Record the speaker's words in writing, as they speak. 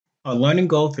Our learning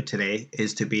goal for today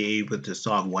is to be able to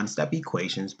solve one-step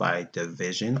equations by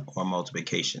division or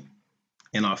multiplication.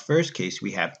 In our first case,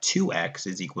 we have 2x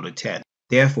is equal to 10.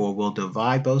 Therefore, we'll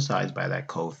divide both sides by that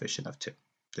coefficient of 2.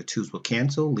 The 2's will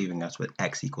cancel, leaving us with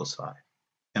x equals 5.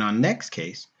 In our next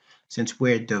case, since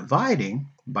we're dividing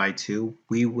by 2,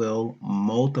 we will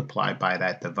multiply by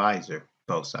that divisor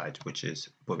both sides, which is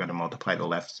we're going to multiply the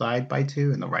left side by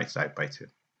 2 and the right side by 2.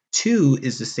 2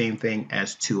 is the same thing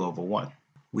as 2 over 1.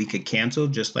 We could cancel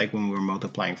just like when we were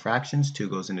multiplying fractions. 2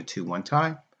 goes into 2 one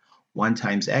time. 1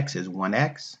 times x is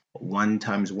 1x. 1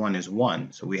 times 1 is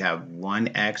 1. So we have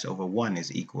 1x over 1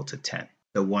 is equal to 10.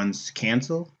 The 1's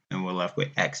cancel, and we're left with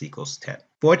x equals 10.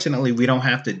 Fortunately, we don't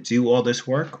have to do all this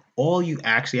work. All you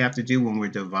actually have to do when we're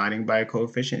dividing by a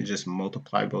coefficient is just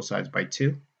multiply both sides by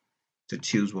 2. The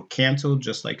 2's will cancel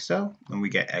just like so, and we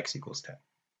get x equals 10.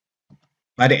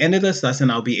 By the end of this lesson,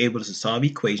 I'll be able to solve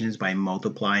equations by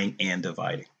multiplying and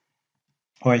dividing.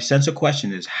 Our essential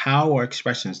question is, how are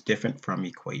expressions different from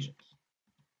equations?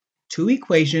 Two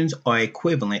equations are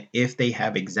equivalent if they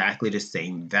have exactly the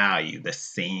same value, the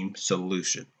same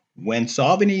solution. When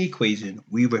solving an equation,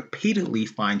 we repeatedly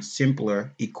find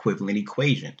simpler equivalent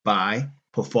equations by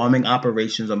performing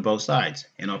operations on both sides.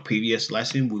 In our previous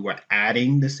lesson, we were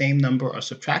adding the same number or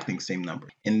subtracting the same number.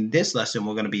 In this lesson,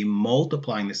 we're going to be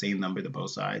multiplying the same number to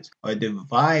both sides or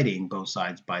dividing both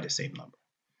sides by the same number.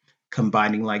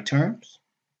 Combining like terms,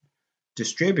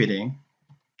 distributing,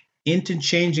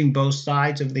 interchanging both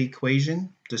sides of the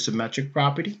equation, the symmetric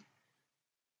property,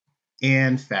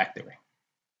 and factoring.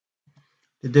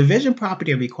 The division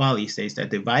property of equality states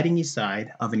that dividing each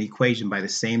side of an equation by the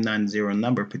same non-zero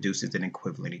number produces an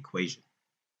equivalent equation.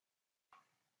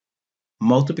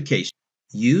 Multiplication.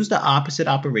 Use the opposite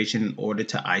operation in order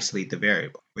to isolate the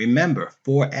variable. Remember,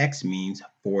 4x means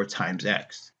 4 times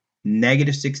x.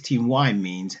 Negative 16y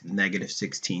means negative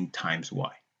 16 times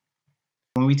y.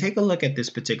 When we take a look at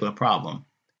this particular problem,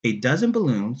 a dozen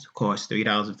balloons cost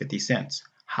 $3.50.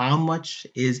 How much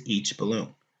is each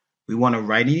balloon? We want to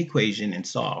write an equation and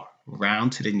solve,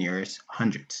 round to the nearest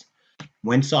hundreds.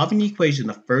 When solving the equation,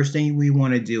 the first thing we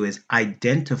want to do is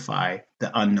identify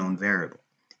the unknown variable.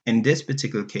 In this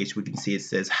particular case, we can see it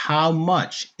says, how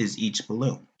much is each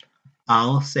balloon?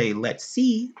 I'll say, let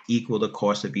C equal the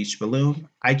cost of each balloon.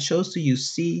 I chose to use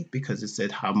C because it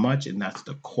said how much, and that's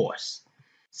the cost.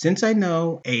 Since I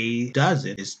know a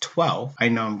dozen is 12, I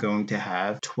know I'm going to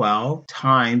have 12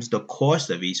 times the cost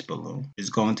of each balloon is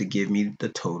going to give me the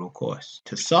total cost.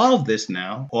 To solve this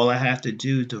now, all I have to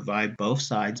do is divide both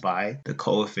sides by the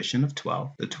coefficient of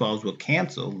 12. The 12's will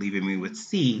cancel, leaving me with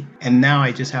C. And now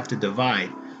I just have to divide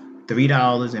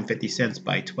 $3.50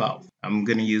 by 12. I'm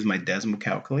going to use my decimal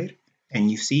calculator. And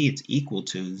you see it's equal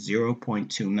to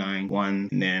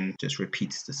 0.291, and then just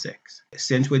repeats the 6.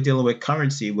 Since we're dealing with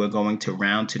currency, we're going to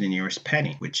round to the nearest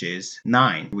penny, which is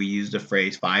 9. We use the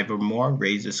phrase 5 or more,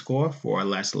 raise the score, 4 or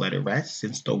less, let it rest.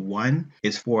 Since the 1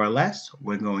 is 4 or less,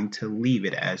 we're going to leave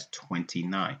it as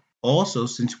 29. Also,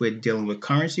 since we're dealing with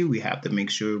currency, we have to make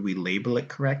sure we label it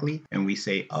correctly, and we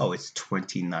say, oh, it's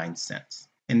 29 cents.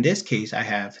 In this case, I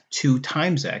have 2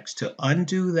 times x. To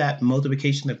undo that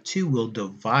multiplication of 2, we'll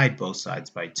divide both sides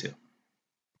by 2.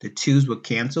 The 2's will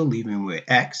cancel, leaving with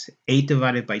x. 8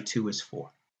 divided by 2 is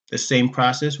 4. The same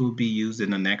process will be used in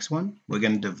the next one. We're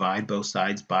going to divide both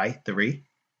sides by 3.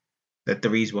 The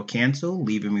 3's will cancel,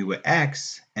 leaving me with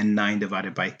x, and 9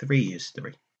 divided by 3 is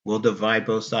 3. We'll divide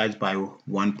both sides by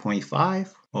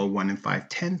 1.5, or 1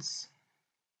 5/10.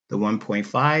 The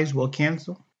 1.5's will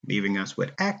cancel, leaving us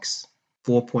with x.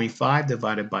 4.5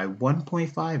 divided by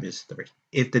 1.5 is 3.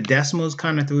 If the decimals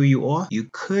kind of threw you off, you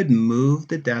could move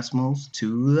the decimals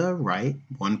to the right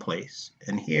one place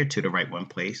and here to the right one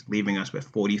place, leaving us with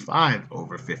 45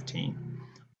 over 15.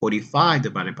 45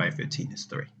 divided by 15 is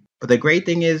 3. But the great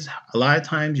thing is, a lot of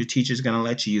times your teacher is going to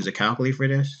let you use a calculator for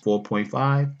this.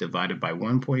 4.5 divided by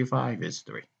 1.5 is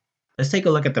 3. Let's take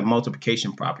a look at the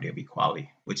multiplication property of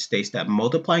equality, which states that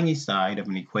multiplying each side of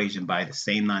an equation by the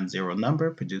same non-zero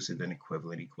number produces an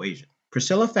equivalent equation.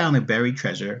 Priscilla found a buried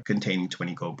treasure containing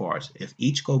 20 gold bars. If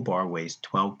each gold bar weighs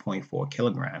 12.4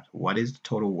 kilograms, what is the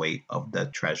total weight of the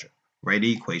treasure? Write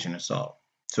the equation to solve.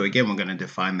 So again, we're going to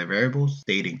define the variables,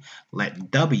 stating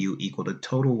let W equal the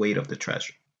total weight of the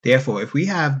treasure. Therefore, if we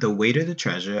have the weight of the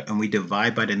treasure and we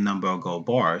divide by the number of gold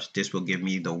bars, this will give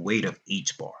me the weight of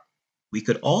each bar. We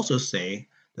could also say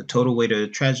The total weight of the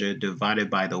treasure divided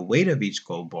by the weight of each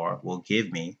gold bar will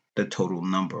give me the total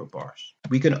number of bars.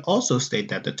 We can also state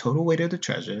that the total weight of the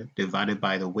treasure divided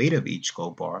by the weight of each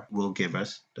gold bar will give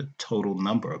us the total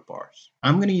number of bars.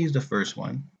 I'm going to use the first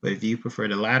one, but if you prefer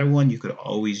the latter one, you could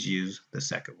always use the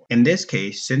second one. In this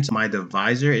case, since my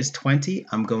divisor is 20,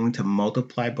 I'm going to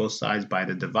multiply both sides by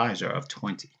the divisor of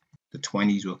 20. The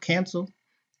 20s will cancel.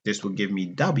 This will give me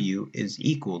W is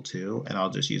equal to, and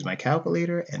I'll just use my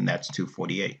calculator, and that's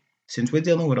 248. Since we're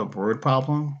dealing with a word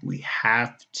problem, we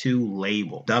have to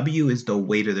label. W is the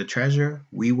weight of the treasure.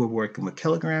 We were working with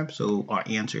kilograms, so our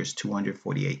answer is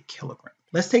 248 kilograms.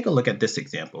 Let's take a look at this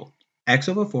example. X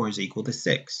over 4 is equal to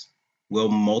 6. We'll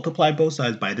multiply both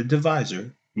sides by the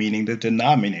divisor, meaning the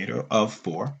denominator of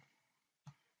 4.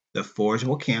 The 4's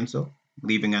will cancel,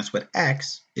 leaving us with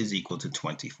X is equal to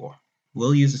 24.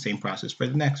 We'll use the same process for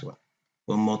the next one.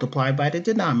 We'll multiply by the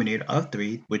denominator of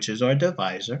 3, which is our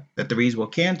divisor. The 3's will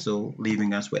cancel,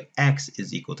 leaving us with X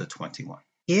is equal to 21.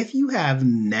 If you have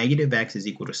negative X is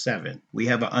equal to 7, we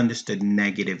have understood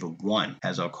negative 1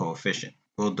 as our coefficient.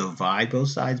 We'll divide both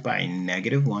sides by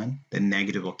negative 1. The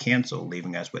negative will cancel,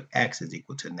 leaving us with X is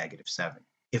equal to negative 7.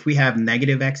 If we have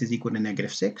negative X is equal to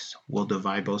negative 6, we'll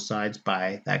divide both sides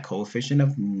by that coefficient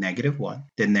of negative 1.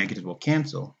 The negative will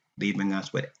cancel, leaving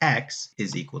us with X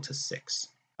is equal to 6.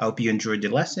 I hope you enjoyed the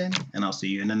lesson, and I'll see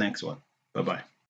you in the next one. Bye-bye.